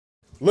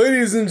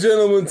Ladies and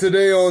gentlemen,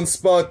 today on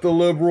Spot the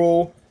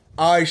Liberal,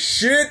 I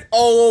shit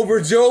all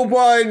over Joe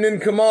Biden and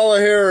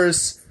Kamala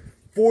Harris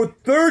for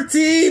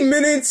 30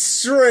 minutes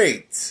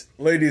straight.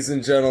 Ladies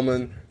and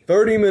gentlemen,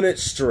 30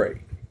 minutes straight.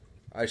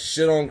 I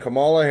shit on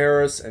Kamala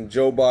Harris and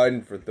Joe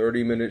Biden for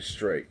 30 minutes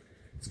straight.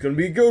 It's gonna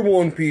be a good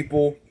one,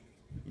 people.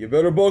 You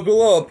better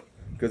buckle up,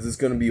 because it's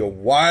gonna be a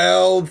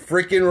wild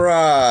freaking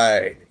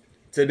ride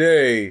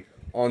today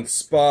on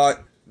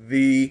Spot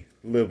the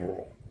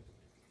Liberal.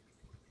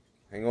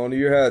 Hang on to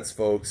your hats,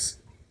 folks.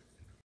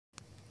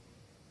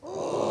 See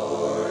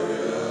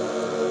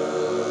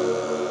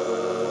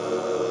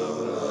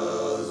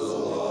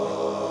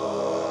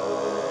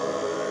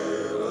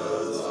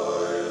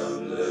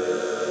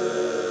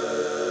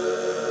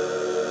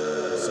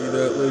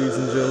that, ladies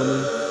and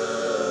gentlemen?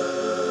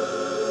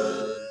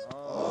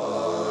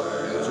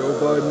 If Joe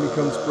Biden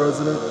becomes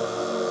president,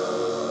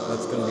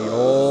 that's going to be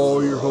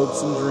all your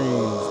hopes and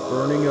dreams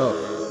burning up.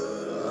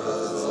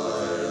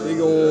 Big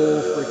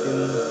old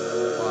freaking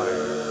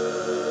fire.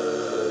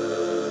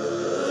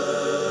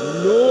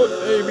 You know it,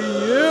 baby,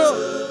 yeah!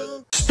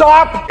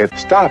 Stop it!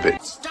 Stop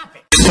it! Stop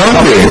it!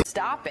 Stop it!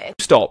 Stop it!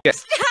 Stop it!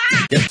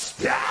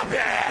 Stop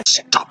it!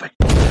 Stop it!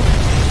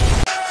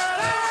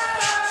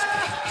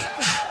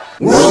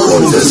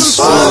 Welcome to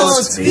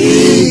Spot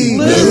the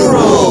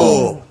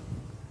Liberal!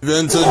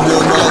 Invented new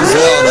man's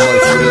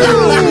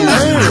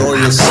enjoy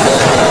your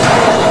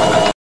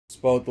stay.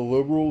 Spot the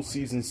Liberal,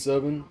 Season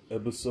 7,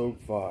 Episode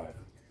 5.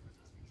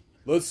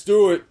 Let's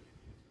do it!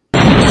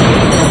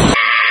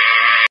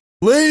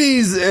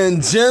 Ladies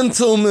and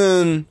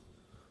gentlemen,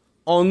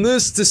 on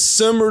this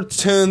December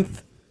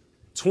 10th,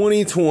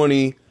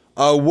 2020,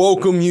 I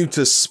welcome you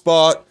to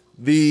Spot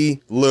the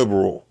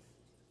Liberal.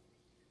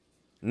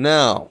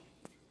 Now,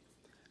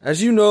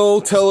 as you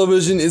know,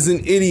 television is an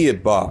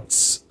idiot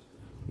box.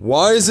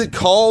 Why is it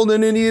called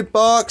an idiot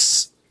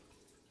box?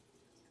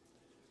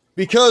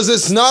 Because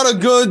it's not a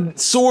good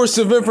source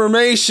of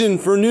information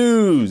for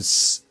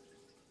news.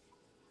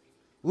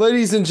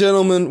 Ladies and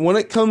gentlemen, when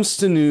it comes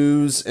to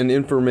news and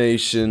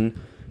information,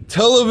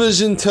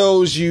 television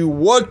tells you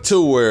what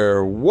to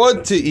wear,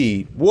 what to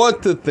eat,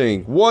 what to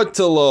think, what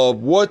to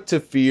love, what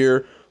to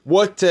fear,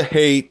 what to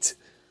hate,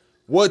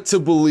 what to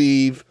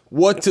believe,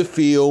 what to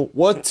feel,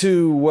 what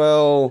to,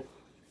 well,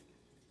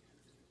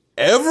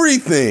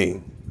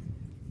 everything.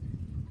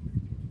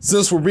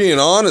 Since we're being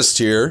honest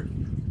here,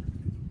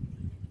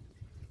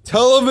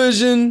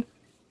 television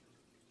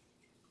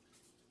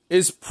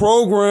is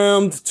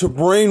programmed to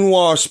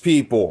brainwash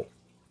people.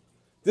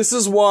 This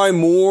is why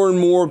more and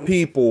more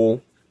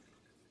people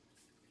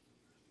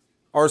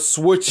are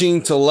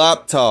switching to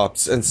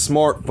laptops and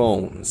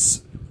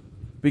smartphones.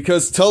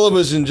 Because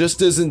television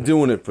just isn't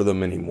doing it for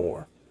them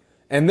anymore.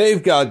 And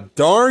they've got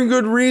darn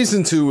good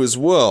reason to as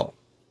well.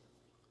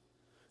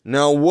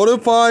 Now, what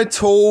if I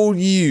told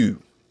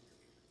you?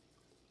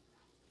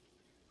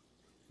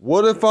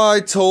 What if I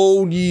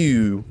told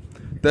you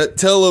that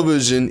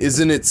television is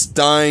in its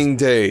dying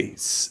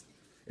days?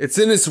 It's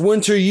in its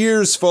winter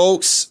years,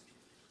 folks.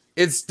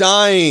 It's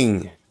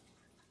dying.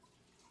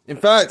 In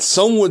fact,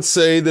 some would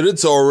say that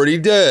it's already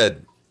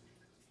dead.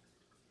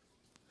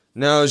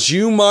 Now, as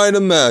you might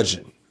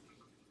imagine,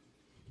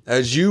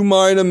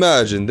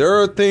 there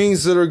are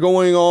things that are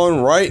going on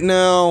right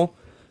now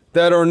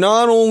that are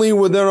not only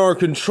within our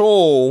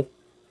control,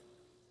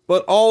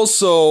 but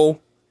also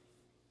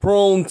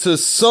prone to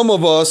some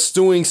of us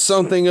doing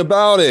something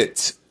about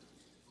it.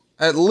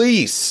 At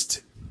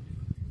least.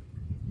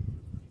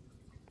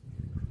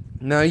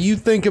 Now you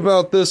think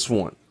about this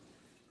one.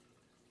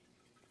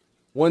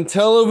 When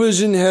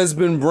television has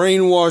been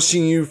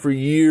brainwashing you for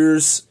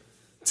years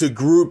to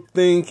group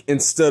think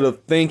instead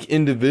of think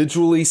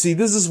individually. See,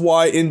 this is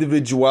why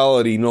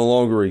individuality no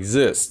longer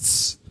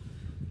exists.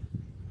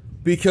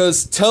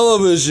 Because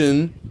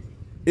television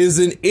is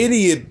an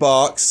idiot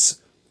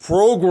box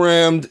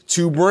programmed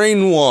to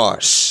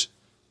brainwash.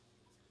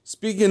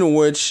 Speaking of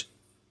which,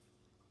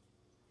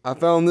 I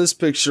found this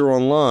picture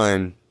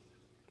online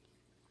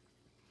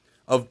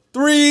of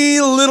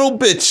 3 little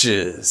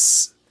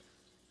bitches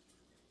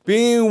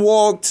being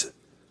walked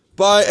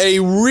by a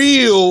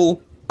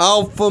real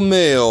alpha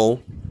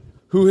male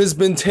who has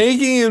been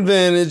taking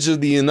advantage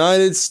of the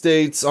United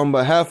States on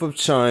behalf of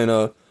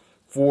China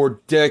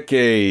for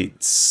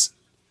decades.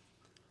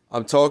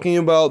 I'm talking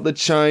about the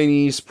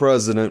Chinese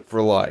president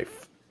for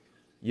life.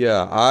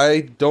 Yeah,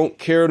 I don't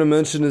care to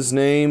mention his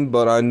name,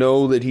 but I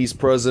know that he's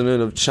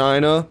president of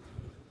China,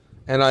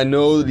 and I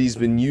know that he's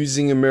been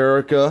using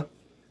America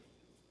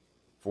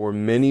for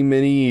many,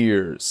 many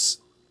years.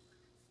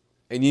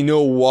 And you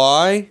know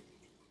why?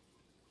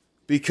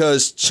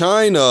 Because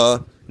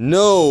China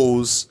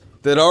knows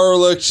that our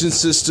election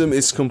system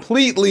is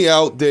completely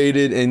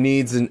outdated and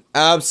needs an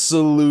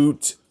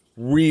absolute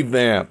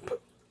revamp.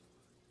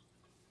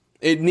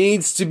 It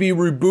needs to be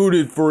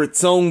rebooted for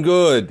its own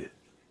good.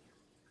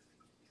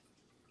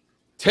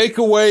 Take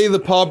away the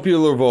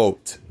popular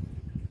vote.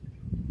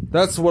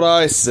 That's what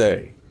I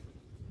say.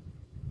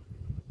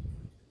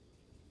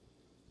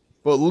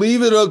 But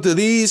leave it up to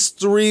these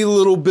three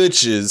little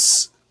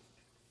bitches,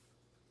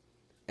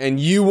 and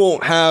you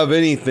won't have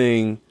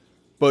anything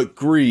but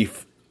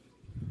grief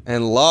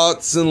and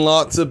lots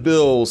of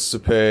bills to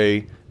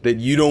pay that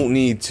you don't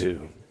need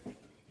to.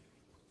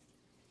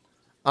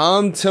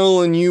 I'm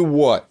telling you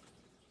what.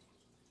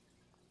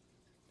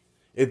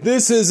 If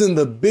this isn't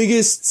the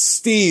biggest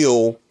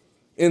steal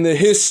in the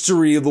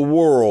history of the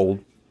world,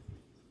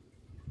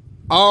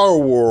 our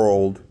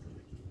world,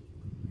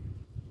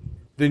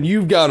 then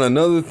you've got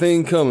another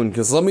thing coming.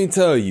 Because let me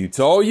tell you,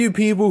 to all you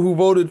people who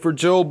voted for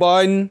Joe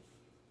Biden,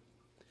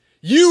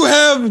 you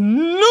have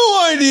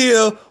no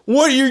idea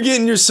what you're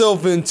getting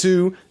yourself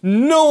into.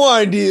 No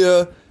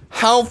idea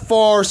how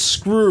far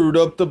screwed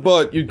up the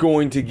butt you're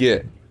going to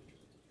get.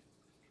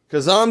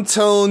 Because I'm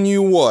telling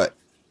you what.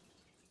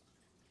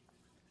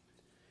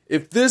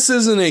 If this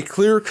isn't a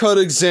clear-cut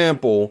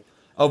example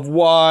of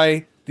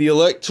why the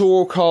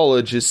Electoral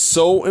College is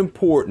so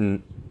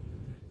important,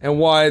 and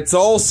why it's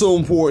also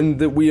important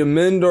that we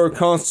amend our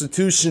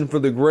Constitution for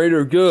the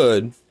greater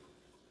good,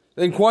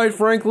 then quite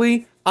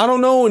frankly, I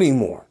don't know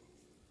anymore.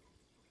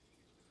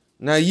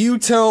 Now you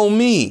tell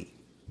me.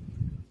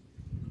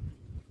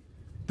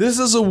 This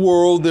is a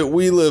world that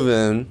we live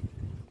in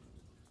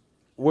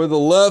where the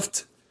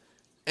left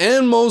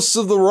and most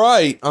of the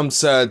right, I'm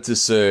sad to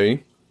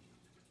say,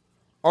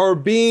 are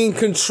being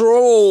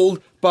controlled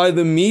by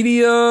the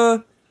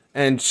media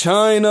and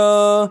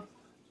China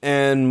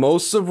and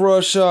most of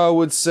Russia, I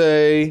would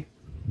say,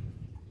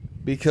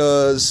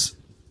 because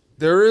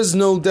there is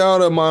no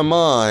doubt in my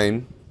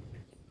mind.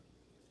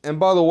 And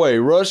by the way,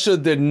 Russia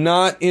did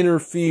not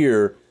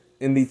interfere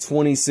in the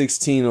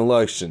 2016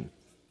 election.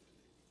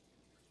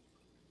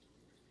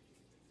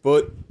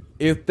 But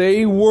if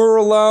they were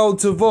allowed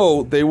to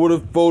vote, they would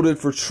have voted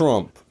for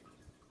Trump.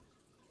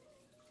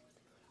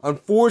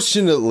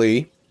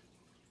 Unfortunately,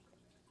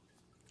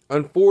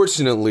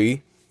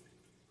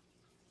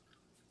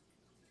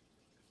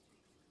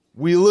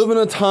 we live in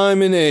a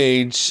time and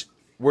age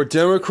where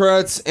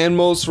Democrats and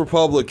most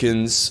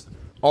Republicans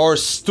are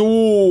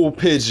stool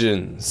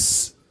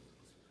pigeons.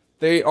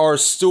 They are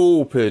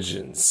stool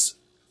pigeons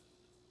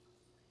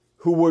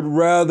who would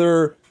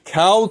rather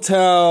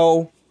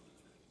kowtow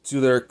to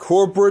their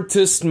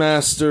corporatist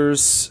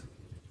masters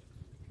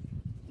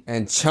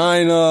and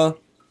China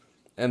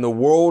and the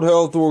World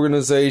Health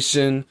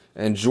Organization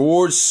and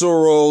George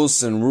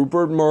Soros and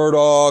Rupert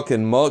Murdoch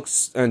and Mark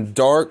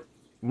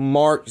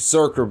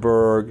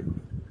Zuckerberg.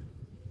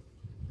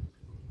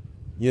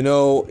 You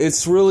know,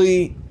 it's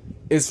really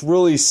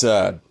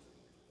sad.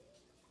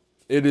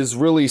 It is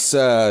really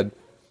sad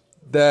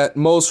that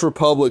most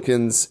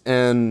Republicans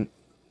and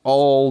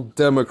all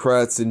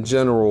Democrats in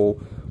general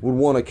would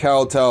want to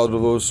kowtow to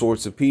those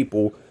sorts of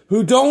people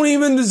who don't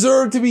even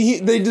deserve to be,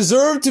 they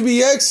deserve to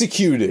be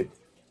executed.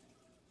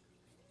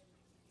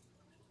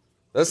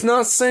 That's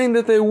not saying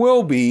that they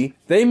will be.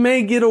 They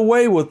may get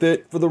away with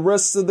it for the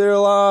rest of their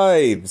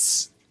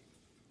lives.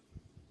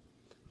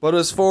 But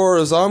as far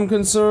as I'm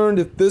concerned,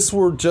 if this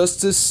were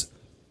justice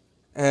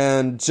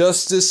and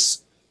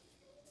justice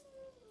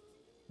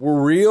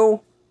were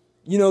real,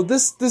 you know,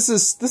 this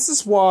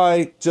is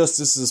why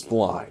justice is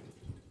blind.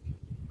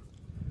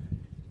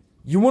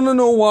 You want to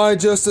know why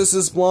justice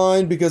is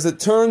blind? Because it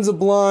turns a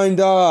blind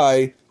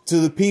eye to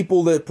the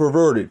people that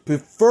pervert it.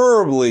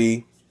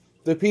 Preferably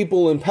the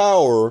people in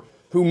power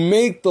who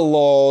make the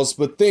laws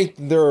but think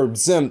they're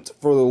exempt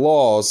for the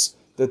laws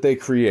that they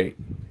create.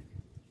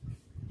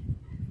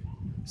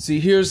 See,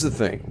 here's the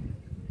thing.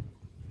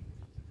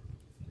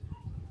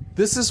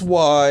 This is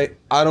why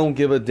I don't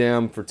give a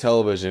damn for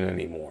television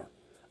anymore.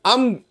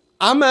 I'm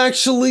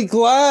actually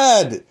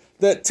glad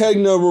that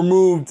Tegna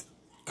removed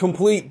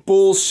complete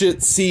bullshit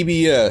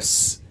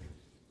CBS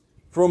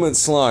from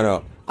its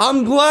lineup.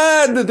 I'm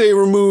glad that they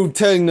removed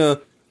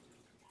Tegna.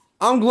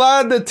 I'm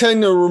glad that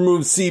Tegna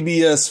removed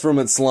CBS from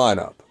its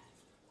lineup.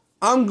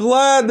 I'm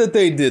glad that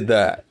they did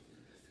that.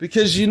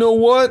 Because you know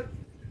what?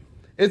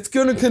 It's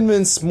going to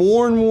convince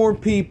more and more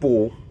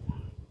people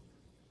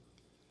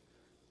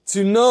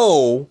to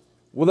know,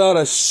 without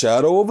a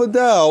shadow of a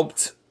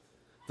doubt,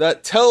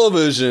 that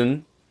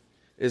television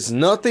is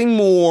nothing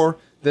more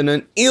than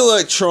an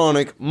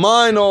electronic,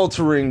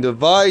 mind-altering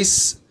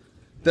device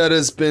that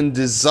has been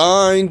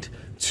designed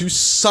to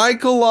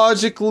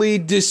psychologically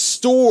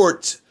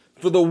distort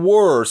for the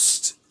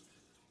worst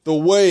the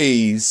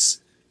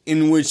ways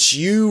in which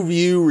you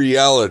view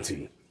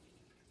reality.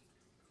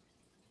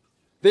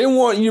 They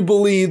want you to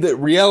believe that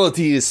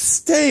reality is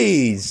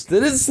staged,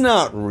 that it's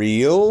not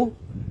real.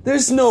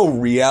 There's no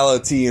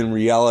reality in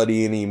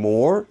reality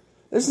anymore.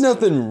 There's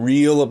nothing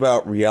real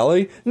about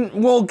reality.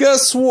 Well,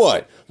 guess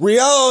what?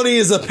 Reality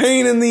is a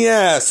pain in the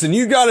ass, and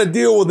you gotta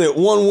deal with it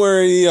one way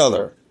or the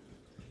other.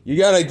 You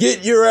gotta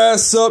get your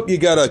ass up, you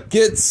gotta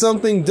get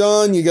something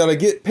done, you gotta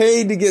get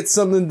paid to get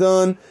something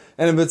done,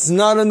 and if it's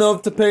not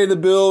enough to pay the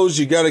bills,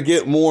 you gotta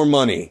get more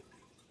money.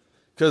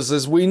 Because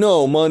as we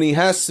know, money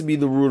has to be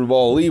the root of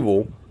all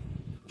evil,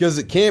 because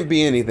it can't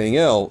be anything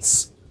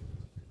else.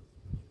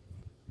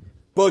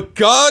 But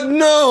God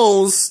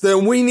knows that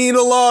we need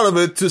a lot of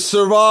it to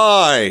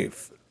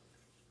survive.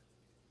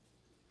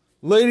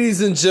 Ladies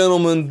and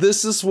gentlemen,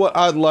 this is what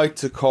I'd like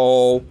to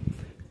call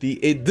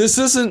this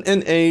isn't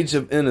an age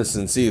of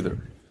innocence either.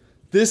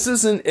 This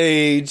is an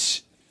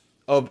age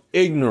of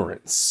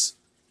ignorance.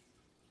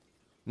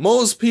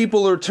 Most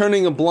people are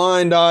turning a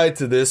blind eye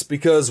to this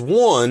because,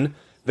 one,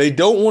 they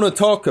don't want to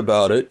talk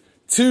about it.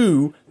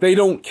 Two, they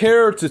don't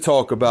care to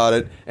talk about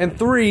it. And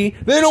three,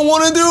 they don't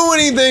want to do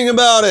anything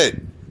about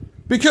it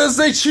because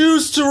they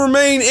choose to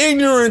remain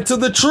ignorant to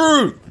the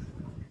truth.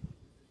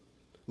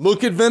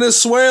 Look at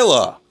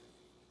Venezuela.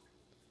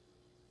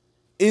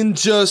 In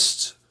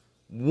just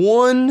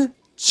one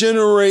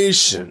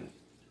generation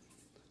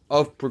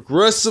of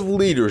progressive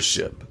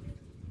leadership,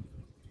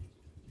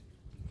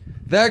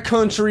 that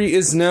country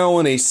is now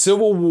in a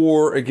civil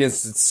war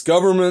against its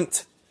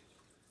government.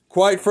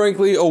 Quite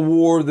frankly, a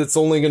war that's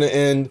only going to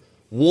end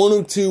one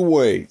of two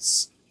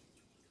ways.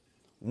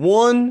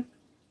 One,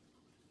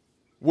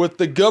 with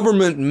the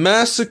government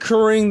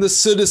massacring the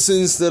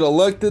citizens that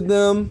elected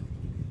them.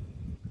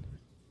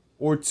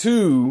 Or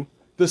two,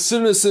 the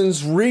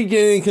citizens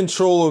regaining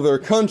control of their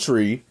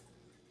country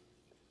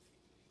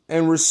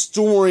and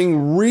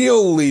restoring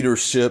real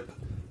leadership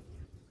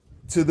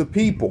to the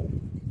people.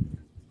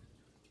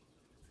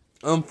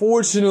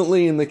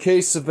 Unfortunately, in the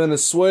case of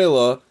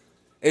Venezuela,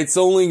 it's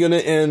only going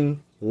to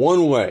end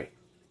one way.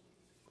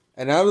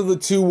 And out of the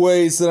two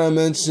ways that I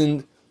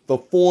mentioned, the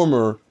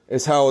former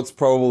is how it's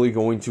probably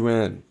going to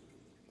end.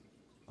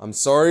 I'm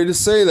sorry to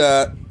say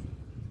that,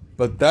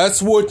 but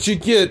that's what you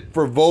get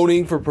for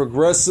voting for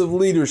progressive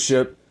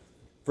leadership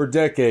for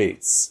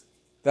decades.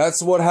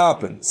 That's what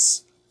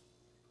happens.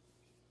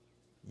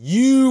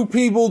 You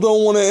people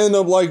don't want to end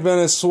up like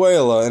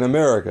Venezuela in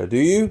America, do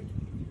you?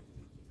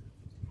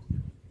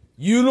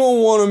 You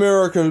don't want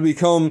America to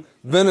become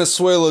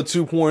Venezuela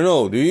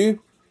 2.0, do you?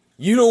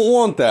 You don't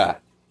want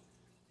that.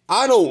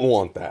 I don't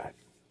want that.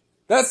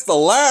 That's the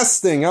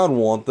last thing I'd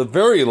want, the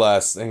very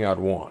last thing I'd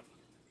want.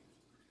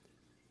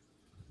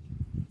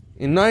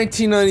 In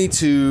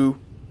 1992,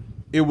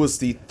 it was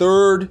the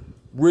third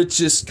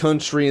richest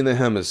country in the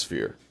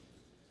hemisphere.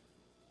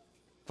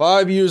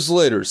 5 years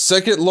later,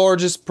 second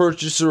largest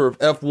purchaser of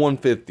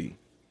F-150.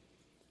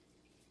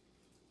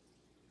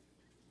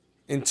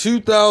 In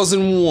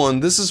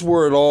 2001, this is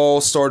where it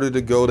all started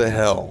to go to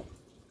hell.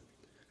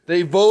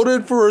 They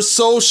voted for a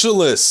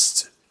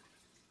socialist.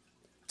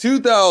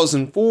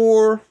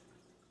 2004,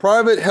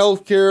 private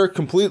healthcare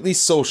completely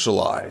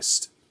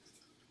socialized.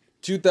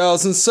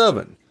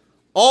 2007,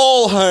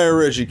 all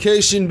higher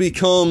education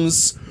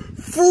becomes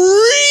free.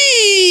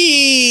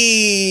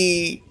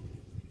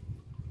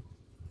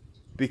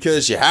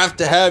 Because you have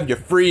to have your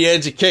free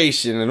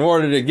education in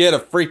order to get a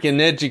freaking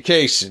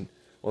education.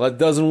 Well, that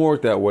doesn't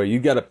work that way. You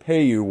got to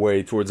pay your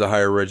way towards a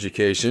higher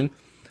education.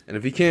 And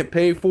if you can't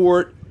pay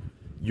for it,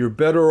 you're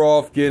better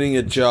off getting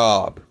a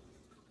job.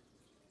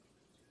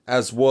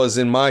 As was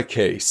in my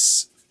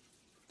case.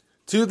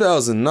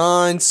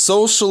 2009,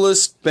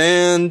 socialists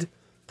banned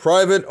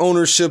private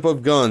ownership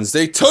of guns.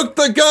 They took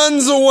the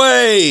guns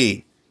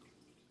away.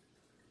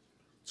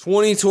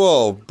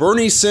 2012,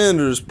 Bernie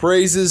Sanders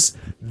praises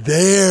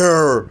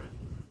their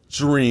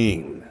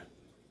dream.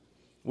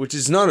 Which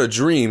is not a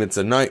dream, it's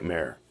a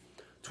nightmare.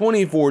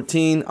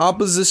 2014,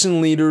 opposition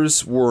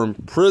leaders were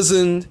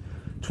imprisoned.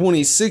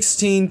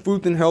 2016,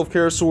 food and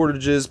healthcare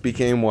shortages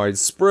became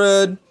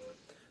widespread.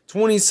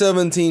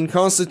 2017,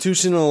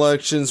 constitutional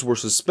elections were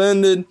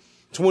suspended.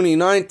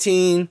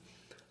 2019,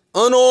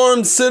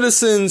 unarmed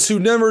citizens who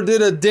never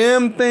did a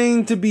damn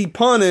thing to be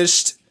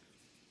punished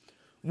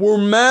were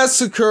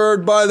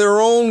massacred by their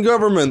own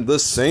government, the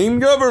same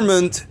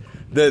government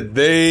that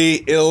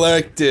they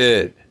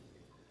elected.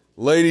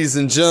 Ladies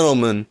and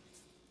gentlemen,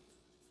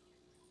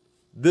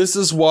 this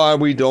is why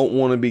we don't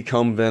want to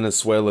become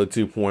Venezuela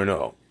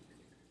 2.0.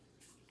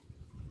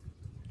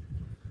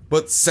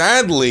 But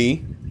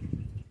sadly,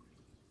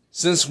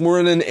 since we're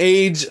in an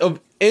age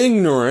of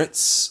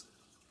ignorance,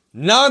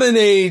 not an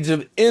age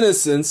of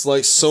innocence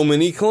like so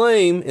many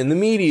claim in the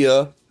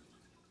media,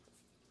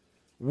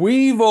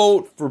 we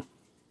vote for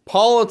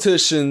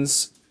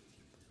politicians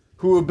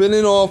who have been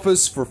in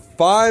office for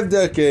 5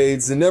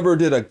 decades and never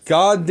did a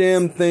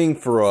goddamn thing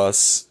for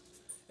us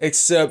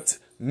except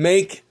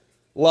make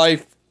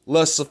life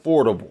less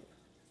affordable.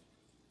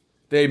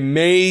 They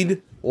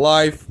made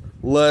life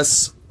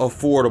less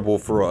affordable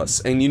for us.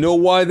 And you know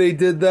why they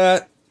did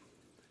that?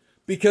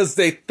 Because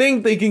they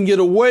think they can get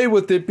away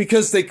with it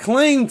because they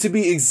claim to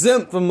be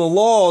exempt from the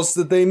laws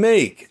that they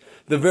make.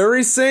 The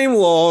very same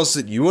laws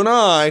that you and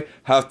I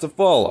have to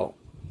follow.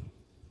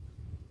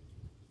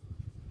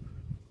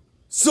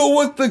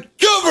 So if the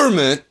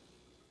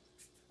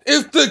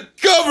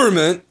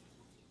government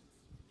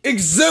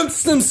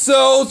exempts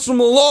themselves from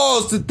the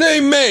laws that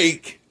they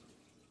make,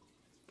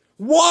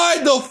 why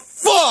the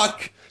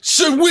fuck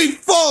should we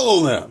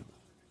follow them?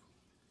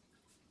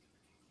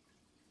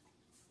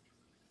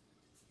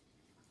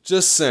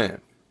 Just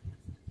saying.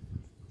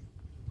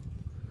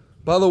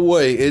 By the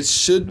way, it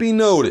should be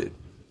noted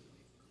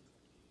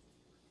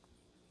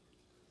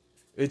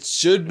it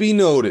should be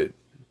noted,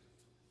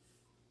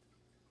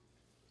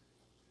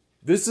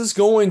 this is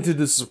going to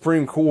the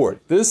Supreme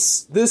Court.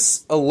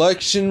 This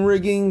election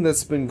rigging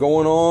that's been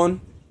going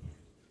on,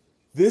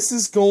 this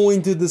is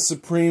going to the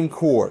Supreme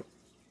Court.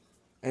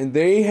 And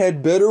they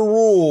had better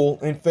rule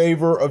in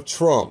favor of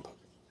Trump.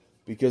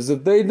 Because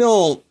if they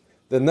don't,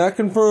 then that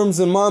confirms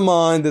in my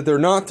mind that they're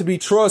not to be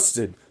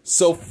trusted.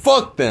 So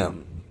fuck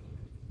them.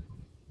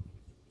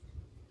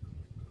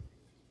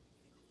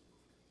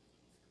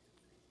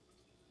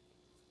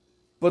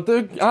 But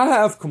I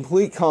have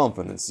complete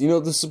confidence. You know,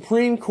 the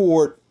Supreme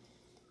Court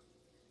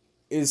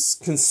is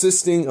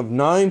consisting of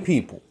 9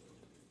 people.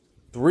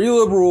 3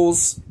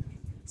 liberals,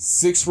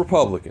 6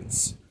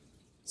 Republicans,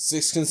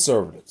 6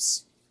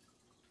 conservatives.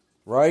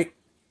 Right?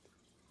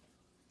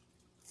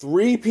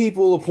 3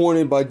 people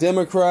appointed by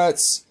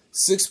Democrats,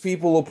 6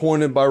 people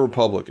appointed by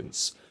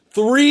Republicans.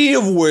 3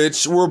 of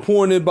which were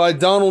appointed by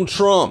Donald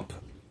Trump.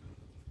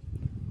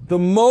 The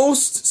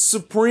most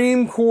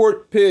Supreme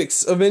Court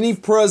picks of any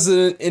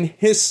president in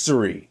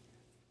history.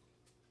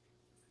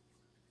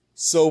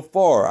 So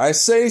far. I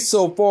say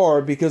so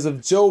far because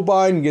if Joe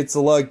Biden gets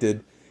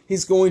elected,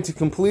 he's going to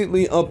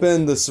completely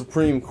upend the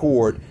Supreme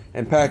Court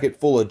and pack it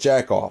full of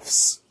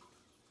jackoffs.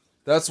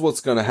 That's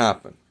what's going to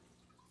happen.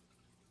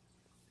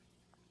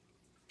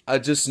 I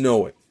just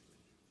know it.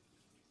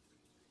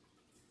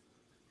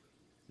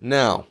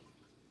 Now,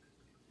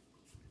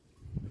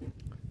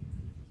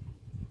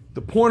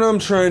 the point I'm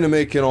trying to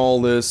make in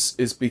all this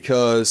is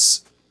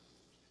because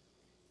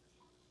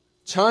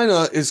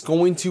China is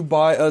going to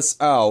buy us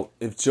out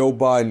if Joe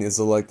Biden is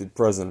elected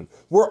president.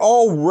 We're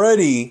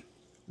already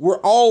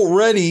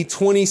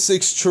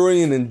 26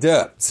 trillion in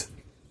debt.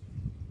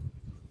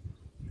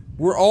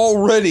 We're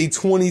already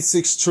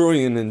 26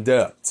 trillion in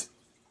debt.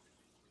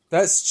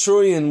 That's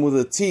trillion with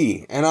a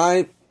T. And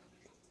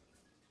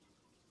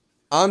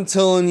I'm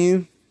telling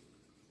you.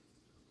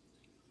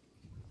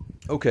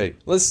 Okay,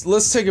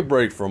 let's take a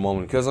break for a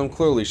moment because I'm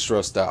clearly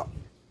stressed out.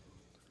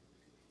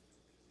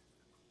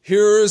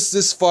 Here is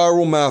this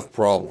viral math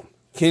problem.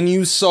 Can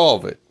you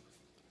solve it?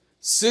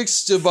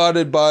 6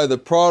 divided by the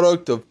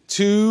product of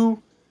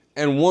 2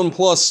 and 1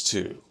 plus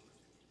 2.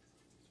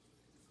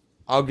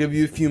 I'll give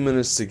you a few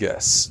minutes to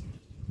guess.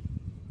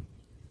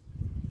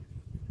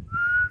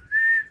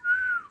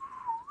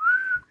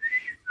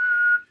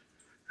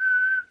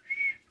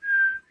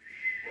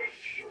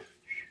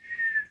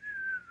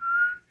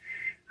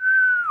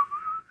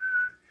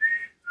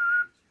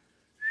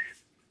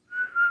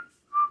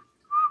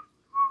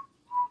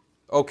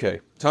 Okay,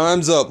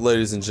 time's up,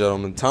 ladies and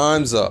gentlemen.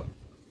 Time's up.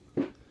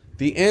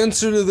 The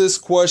answer to this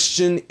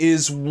question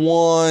is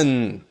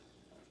 1.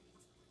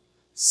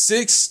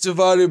 6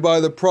 divided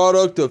by the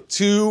product of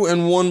 2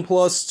 and 1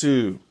 plus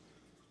 2.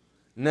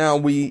 Now,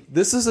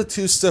 this is a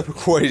 2-step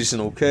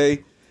equation,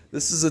 okay?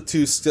 This is a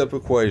 2-step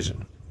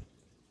equation.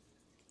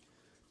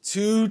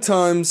 2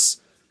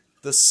 times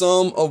the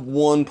sum of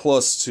 1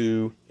 plus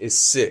 2 is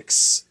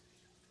 6.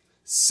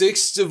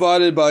 6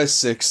 divided by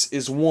 6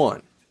 is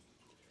 1.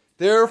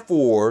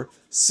 Therefore,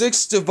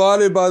 6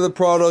 divided by the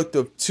product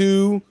of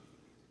 2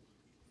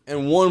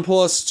 and 1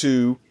 plus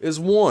 2 is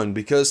 1.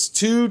 Because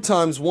 2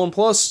 times 1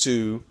 plus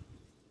 2,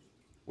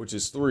 which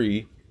is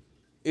 3,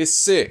 is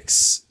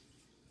 6.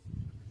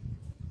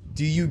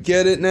 Do you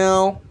get it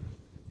now?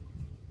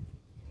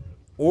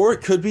 Or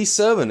it could be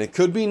 7. It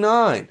could be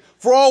 9.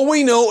 For all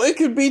we know, it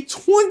could be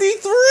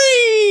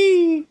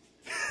 23!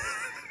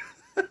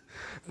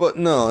 But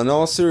no, in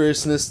all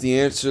seriousness, the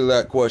answer to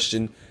that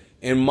question,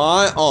 in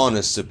my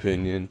honest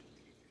opinion,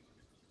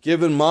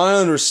 given my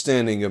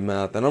understanding of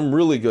math, and I'm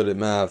really good at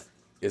math,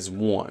 is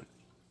 1.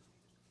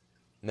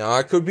 Now,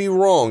 I could be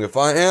wrong. If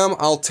I am,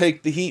 I'll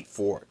take the heat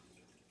for it.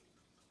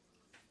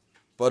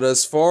 But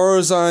as far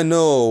as I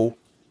know,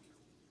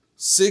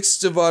 6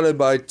 divided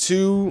by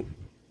 2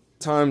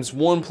 times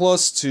 1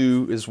 plus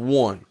 2 is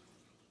 1.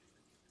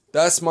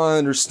 That's my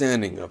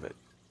understanding of it.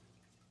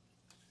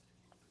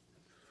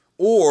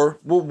 Or,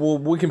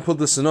 we can put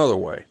this another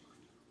way.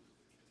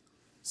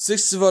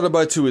 6 divided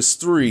by 2 is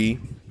 3.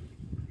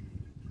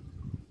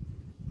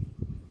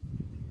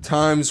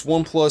 Times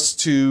 1 plus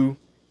 2,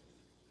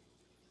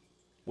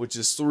 which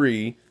is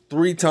 3.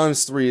 3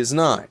 times 3 is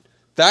 9.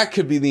 That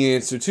could be the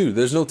answer too.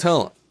 There's no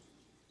telling.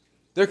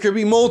 There could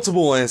be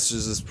multiple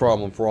answers to this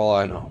problem for all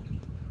I know.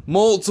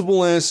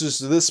 Multiple answers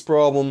to this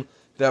problem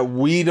that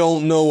we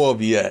don't know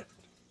of yet.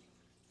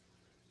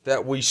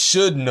 That we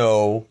should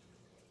know,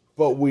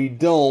 but we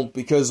don't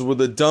because we're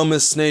the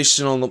dumbest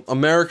nation on the...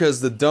 America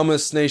is the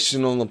dumbest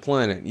nation on the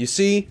planet. You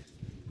see?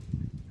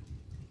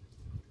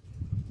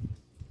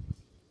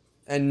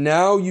 And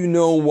now you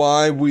know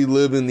why we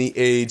live in the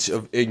age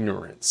of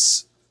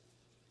ignorance.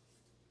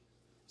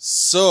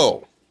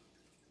 So,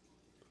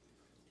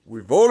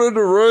 we voted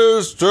to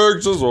raise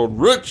taxes on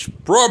rich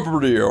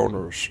property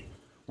owners.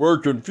 We're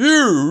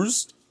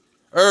confused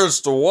as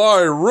to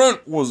why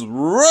rent was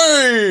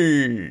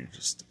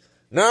raised.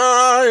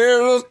 Now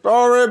here's a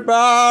story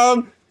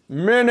about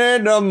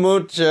Minnie the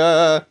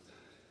Moocher.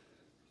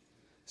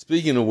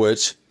 Speaking of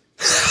which,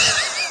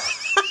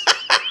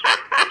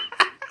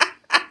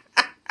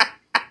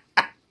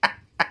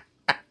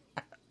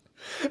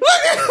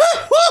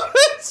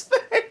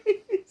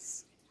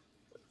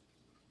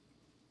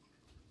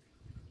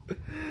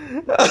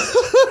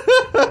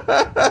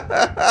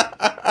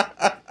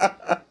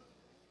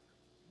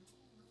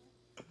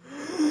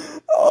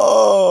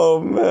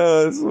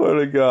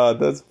 to God,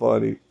 that's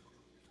funny.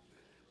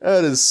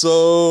 That is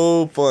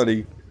so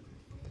funny.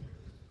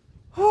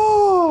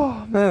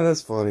 Oh, man,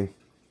 that's funny.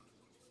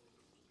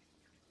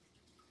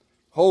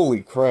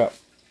 Holy crap.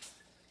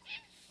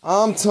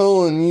 I'm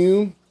telling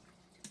you,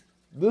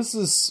 this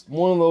is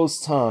one of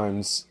those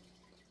times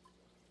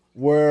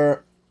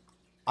where,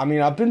 I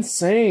mean, I've been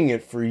saying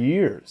it for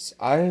years.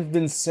 I have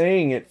been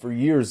saying it for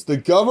years. The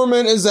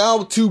government is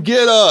out to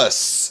get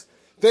us.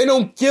 They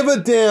don't give a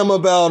damn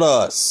about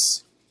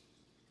us.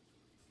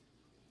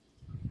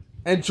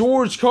 And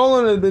George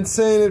Carlin had been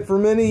saying it for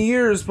many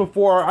years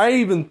before I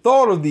even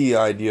thought of the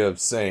idea of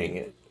saying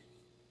it.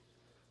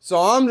 So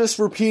I'm just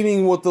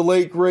repeating what the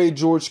late great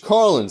George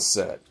Carlin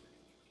said.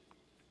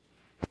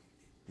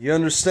 You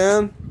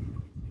understand?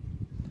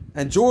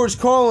 And George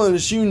Carlin,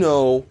 as you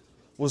know,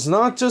 was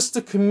not just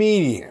a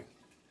comedian.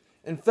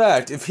 In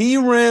fact, if he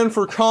ran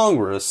for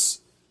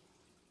Congress,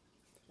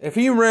 if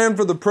he ran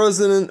for the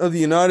President of the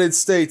United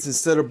States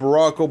instead of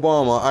Barack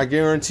Obama, I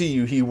guarantee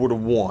you he would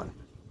have won.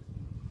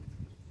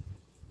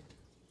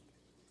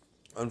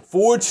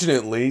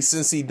 Unfortunately,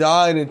 since he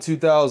died in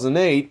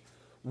 2008,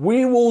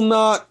 we will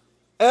not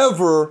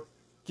ever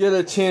get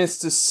a chance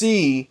to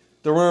see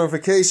the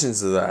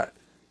ramifications of that.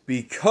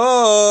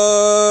 Because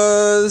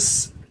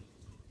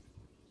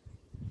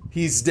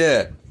he's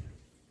dead.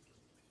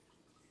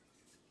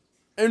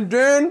 And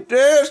then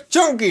there's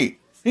Chunky.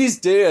 He's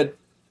dead.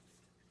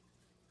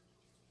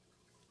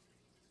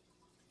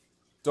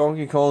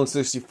 Donkey Kong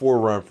 64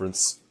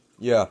 reference.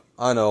 Yeah,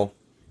 I know.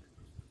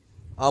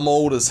 I'm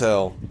old as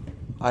hell.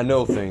 I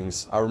know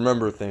things. I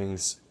remember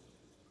things.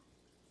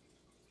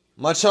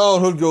 My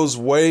childhood goes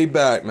way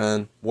back,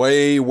 man.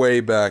 Way, way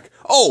back.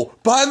 Oh,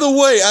 by the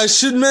way, I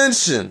should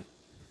mention,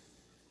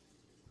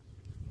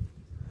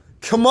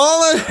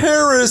 Kamala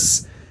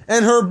Harris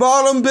and her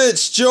bottom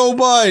bitch, Joe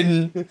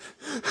Biden.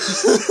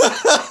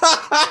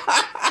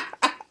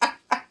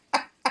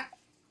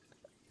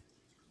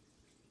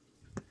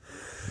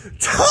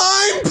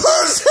 Time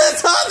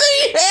Persons of the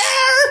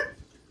Year!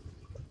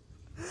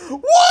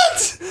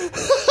 What?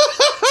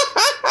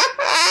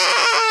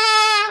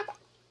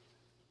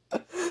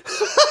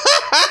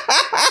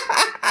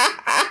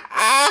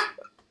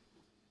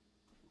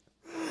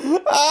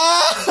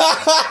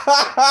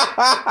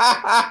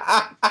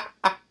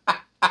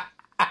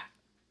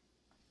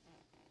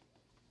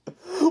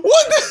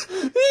 What the?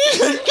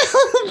 You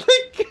gotta be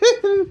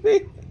kidding me.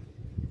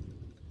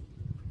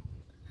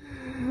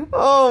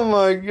 Oh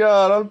my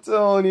God, I'm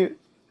telling you.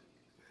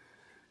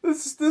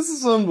 This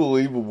is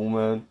unbelievable,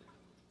 man.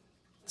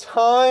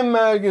 Time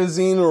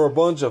Magazine are a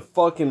bunch of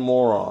fucking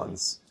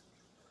morons.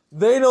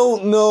 They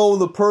don't know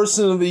the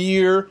person of the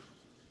year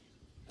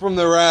from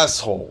their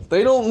asshole.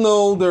 They don't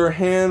know their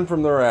hand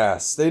from their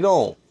ass. They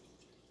don't.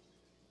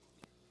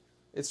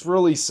 It's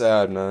really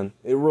sad, man.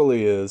 It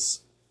really is.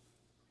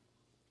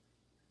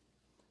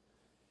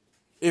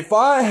 If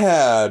I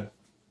had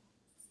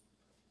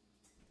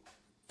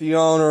the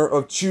honor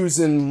of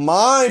choosing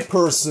my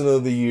person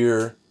of the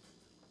year,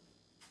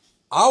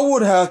 I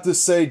would have to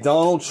say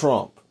Donald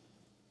Trump.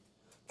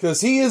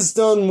 Because he has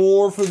done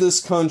more for this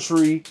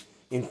country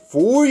in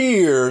 4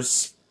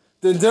 years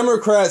than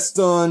Democrats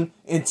done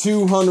in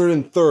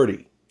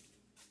 230.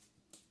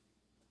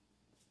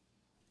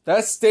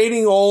 That's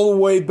dating all the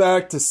way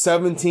back to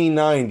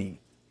 1790.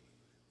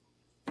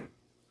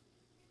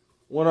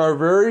 When our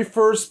very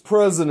first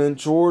president,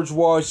 George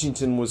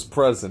Washington, was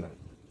president.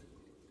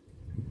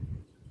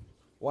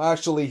 Well,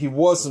 actually, he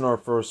wasn't our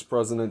first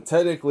president.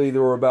 Technically,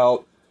 there were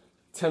about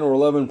 10 or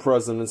 11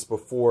 presidents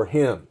before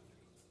him.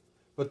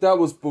 But that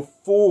was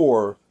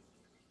before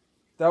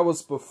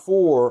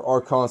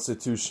our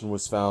Constitution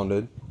was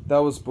founded. That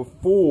was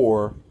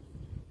before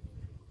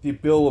the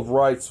Bill of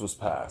Rights was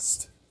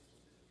passed.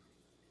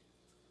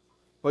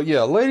 But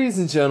yeah, ladies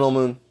and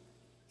gentlemen,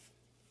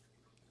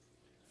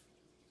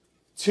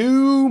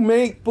 two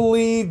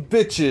make-believe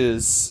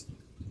bitches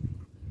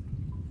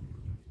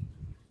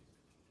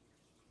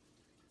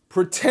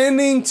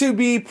pretending to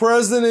be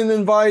president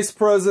and vice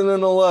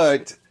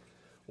president-elect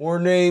were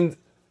named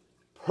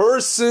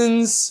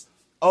Persons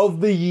of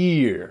the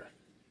Year.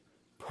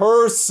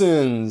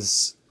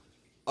 Persons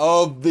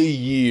of the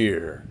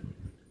Year.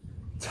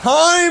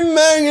 Time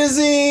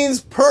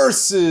Magazine's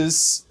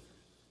Purses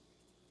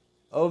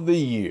of the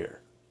Year.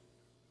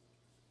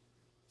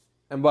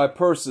 And by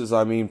purses,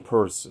 I mean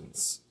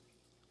persons.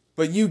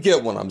 But you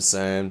get what I'm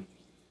saying.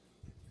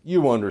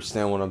 You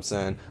understand what I'm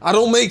saying. I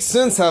don't make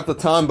sense half the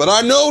time, but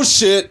I know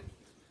shit.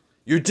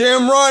 You're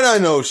damn right I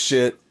know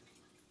shit.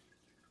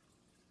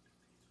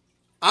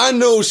 I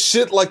know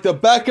shit like the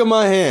back of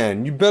my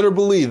hand. You better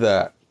believe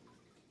that.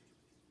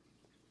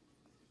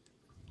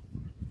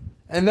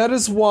 And that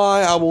is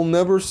why I will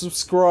never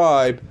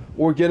subscribe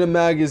or get a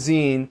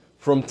magazine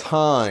from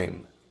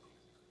Time.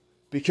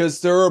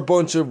 Because there are a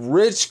bunch of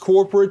rich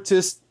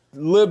corporatist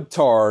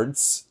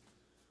libtards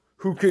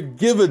who could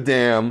give a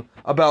damn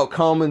about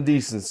common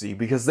decency.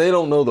 Because they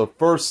don't know the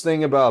first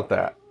thing about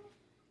that.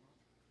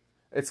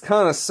 It's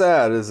kind of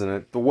sad, isn't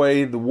it? The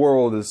way the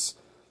world is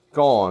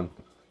gone.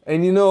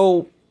 And you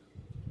know,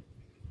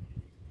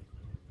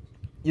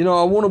 you know,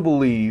 I want to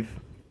believe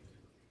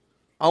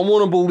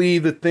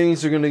that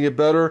things are going to get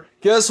better.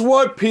 Guess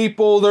what,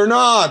 people? They're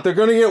not. They're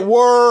going to get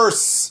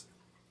worse.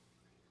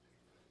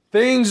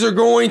 Things are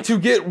going to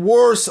get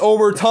worse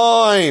over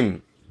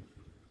time.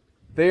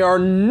 They are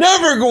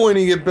never going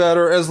to get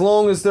better as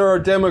long as there are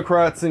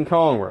Democrats in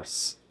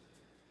Congress.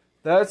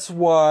 That's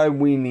why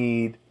we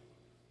need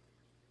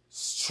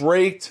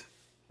straight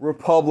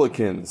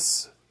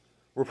Republicans.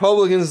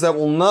 Republicans that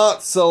will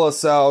not sell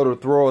us out or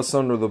throw us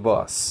under the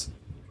bus.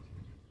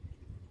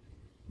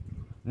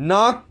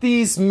 Not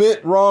these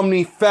Mitt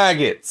Romney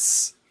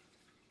faggots.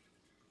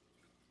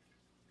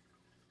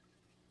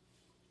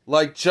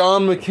 Like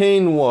John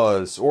McCain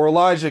was, or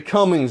Elijah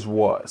Cummings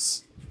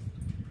was.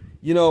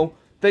 You know,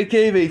 they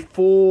gave a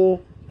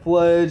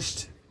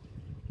full-fledged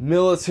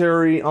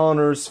military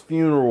honors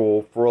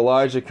funeral for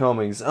Elijah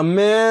Cummings. A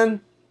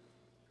man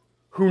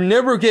who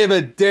never gave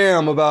a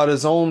damn about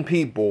his own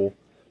people,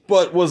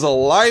 but was a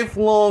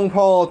lifelong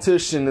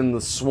politician in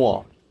the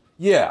swamp.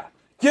 Yeah,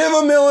 give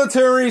a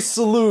military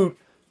salute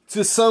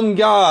to some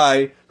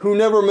guy who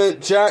never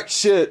meant jack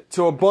shit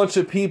to a bunch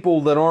of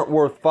people that aren't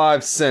worth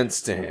 5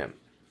 cents to him.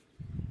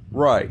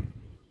 Right.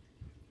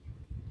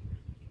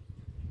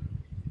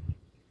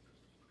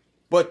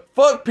 But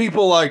fuck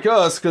people like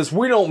us, because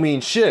we don't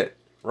mean shit,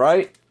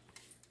 right?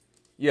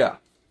 Yeah.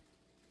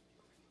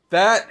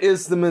 That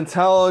is the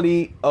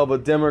mentality of a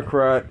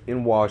Democrat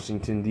in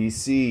Washington,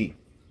 D.C.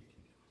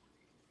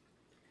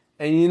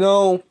 And you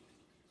know,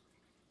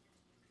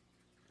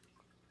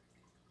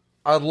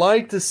 I'd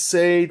like to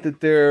say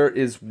that there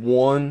is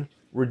one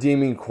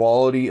redeeming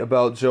quality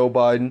about Joe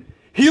Biden.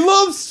 He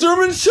loves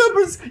German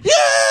Shepherds!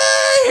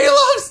 Yay! He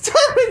loves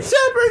German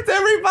Shepherds,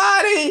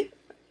 everybody!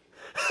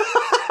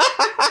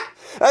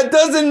 That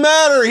doesn't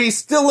matter. He's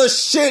still a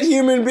shit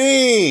human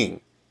being.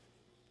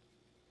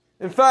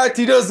 In fact,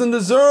 he doesn't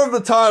deserve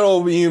the title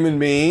of a human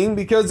being,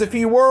 because if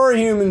he were a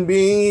human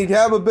being, he'd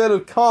have a bit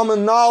of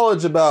common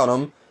knowledge about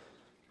him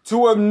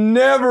to have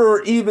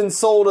never even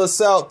sold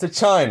us out to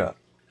China.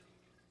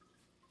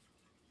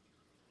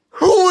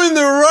 Who in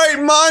their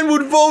right mind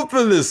would vote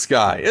for this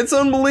guy? It's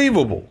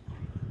unbelievable.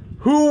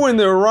 Who in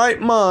their right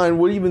mind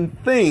would even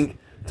think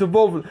to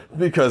vote for,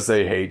 because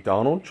they hate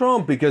Donald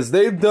Trump, because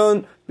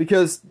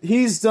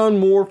he's done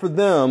more for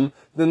them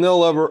than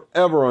they'll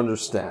ever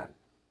understand.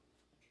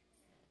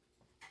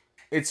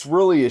 It's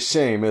really a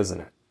shame, isn't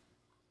it?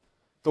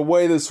 The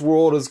way this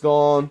world has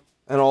gone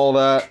and all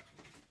that.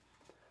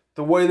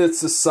 The way that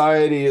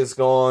society has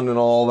gone and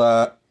all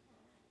that.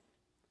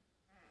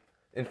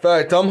 In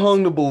fact, I'm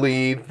hung to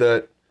believe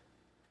that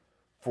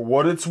for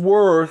what it's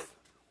worth,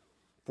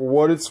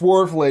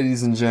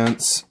 ladies and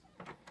gents,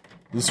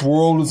 this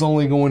world is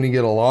only going to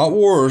get a lot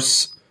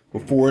worse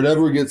before it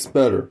ever gets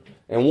better.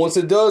 And once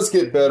it does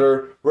get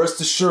better,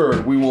 rest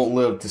assured we won't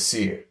live to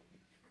see it.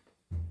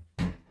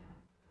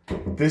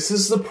 This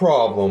is the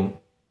problem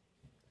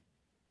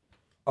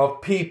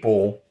of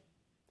people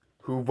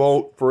who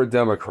vote for a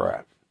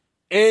Democrat.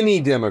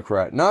 Any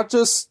Democrat, not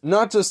just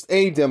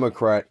a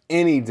Democrat,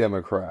 any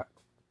Democrat.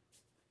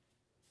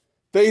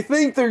 They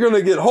think they're going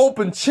to get hope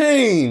and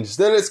change,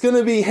 that it's going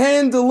to be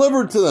hand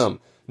delivered to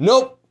them.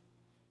 Nope.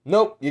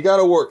 Nope, you got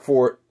to work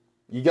for it.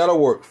 You got to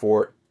work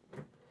for it.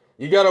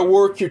 You got to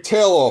work your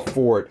tail off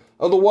for it.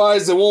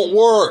 Otherwise, it won't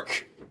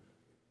work.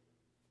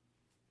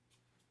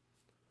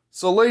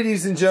 So,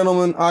 ladies and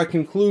gentlemen, I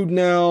conclude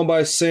now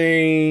by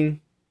saying,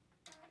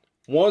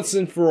 once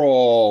and for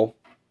all,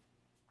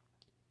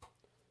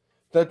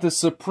 that the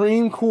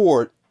Supreme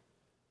Court,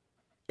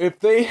 if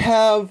they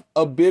have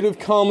a bit of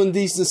common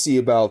decency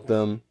about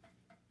them,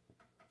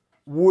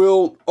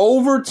 will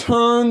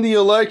overturn the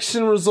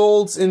election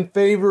results in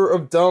favor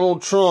of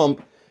Donald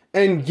Trump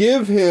and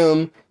give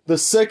him the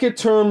second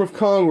term of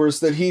Congress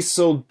that he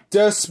so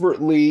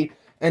desperately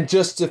and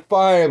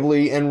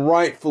justifiably and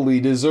rightfully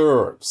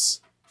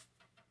deserves.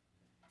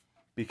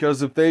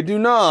 Because if they do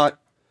not,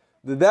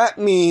 that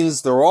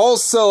means they're all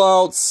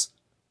sellouts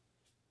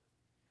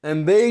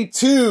and they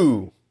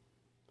too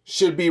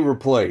should be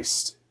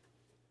replaced.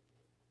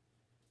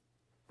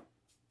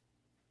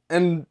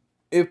 And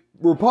if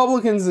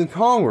Republicans in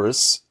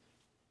Congress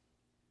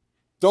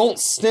don't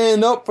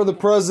stand up for the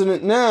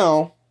president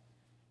now,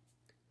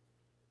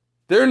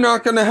 they're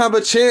not going to have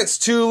a chance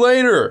to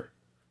later.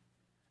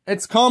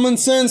 It's common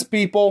sense,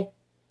 people.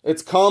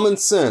 It's common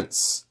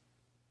sense.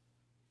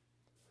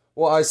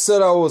 Well, I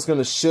said I was going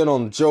to shit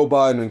on Joe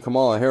Biden and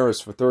Kamala Harris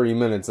for 30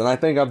 minutes, and I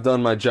think I've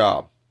done my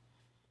job.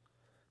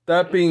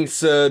 That being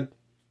said,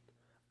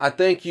 I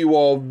thank you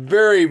all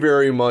very,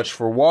 very much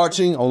for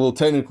watching, although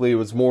technically it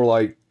was more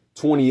like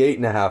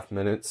 28.5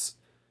 minutes.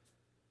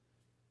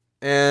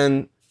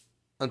 And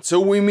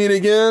until we meet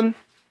again,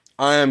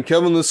 I am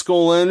Kevin the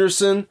Skull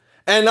Anderson,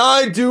 and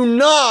I do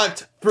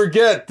not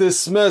forget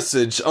this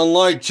message,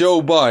 unlike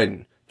Joe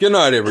Biden. Good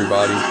night,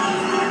 everybody.